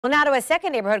Well, now to a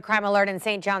second neighborhood crime alert in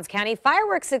St. Johns County.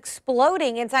 Fireworks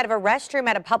exploding inside of a restroom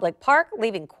at a public park,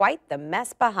 leaving quite the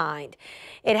mess behind.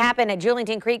 It happened at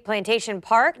Julington Creek Plantation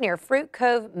Park near Fruit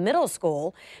Cove Middle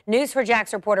School.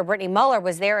 News4Jax reporter Brittany Muller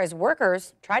was there as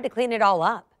workers tried to clean it all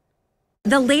up.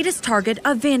 The latest target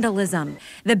of vandalism,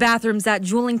 the bathrooms at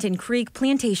Julington Creek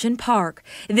Plantation Park.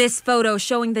 This photo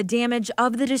showing the damage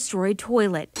of the destroyed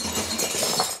toilet.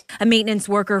 A maintenance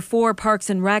worker for Parks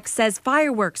and Rec says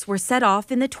fireworks were set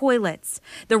off in the toilets.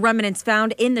 The remnants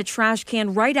found in the trash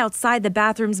can right outside the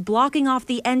bathrooms, blocking off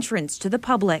the entrance to the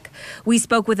public. We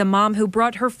spoke with a mom who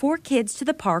brought her 4 kids to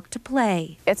the park to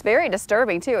play. It's very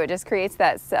disturbing too. It just creates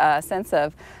that sense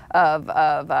of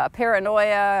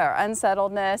paranoia or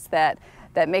unsettledness that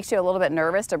makes you a little bit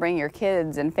nervous to bring your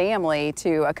kids and family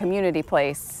to a community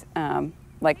place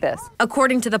like this.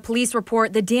 According to the police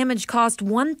report, the damage cost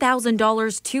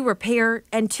 $1,000 to repair,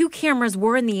 and 2 cameras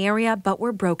were in the area but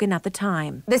were broken at the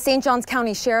time. The St. Johns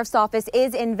County Sheriff's Office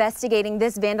is investigating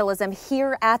this vandalism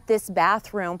here at this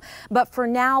bathroom. But for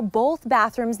now, both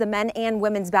bathrooms, the men and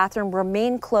women's bathroom,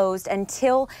 remain closed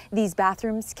until these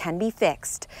bathrooms can be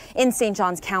fixed. In St.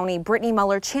 Johns County, Brittany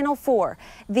Muller, Channel 4,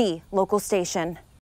 the local station.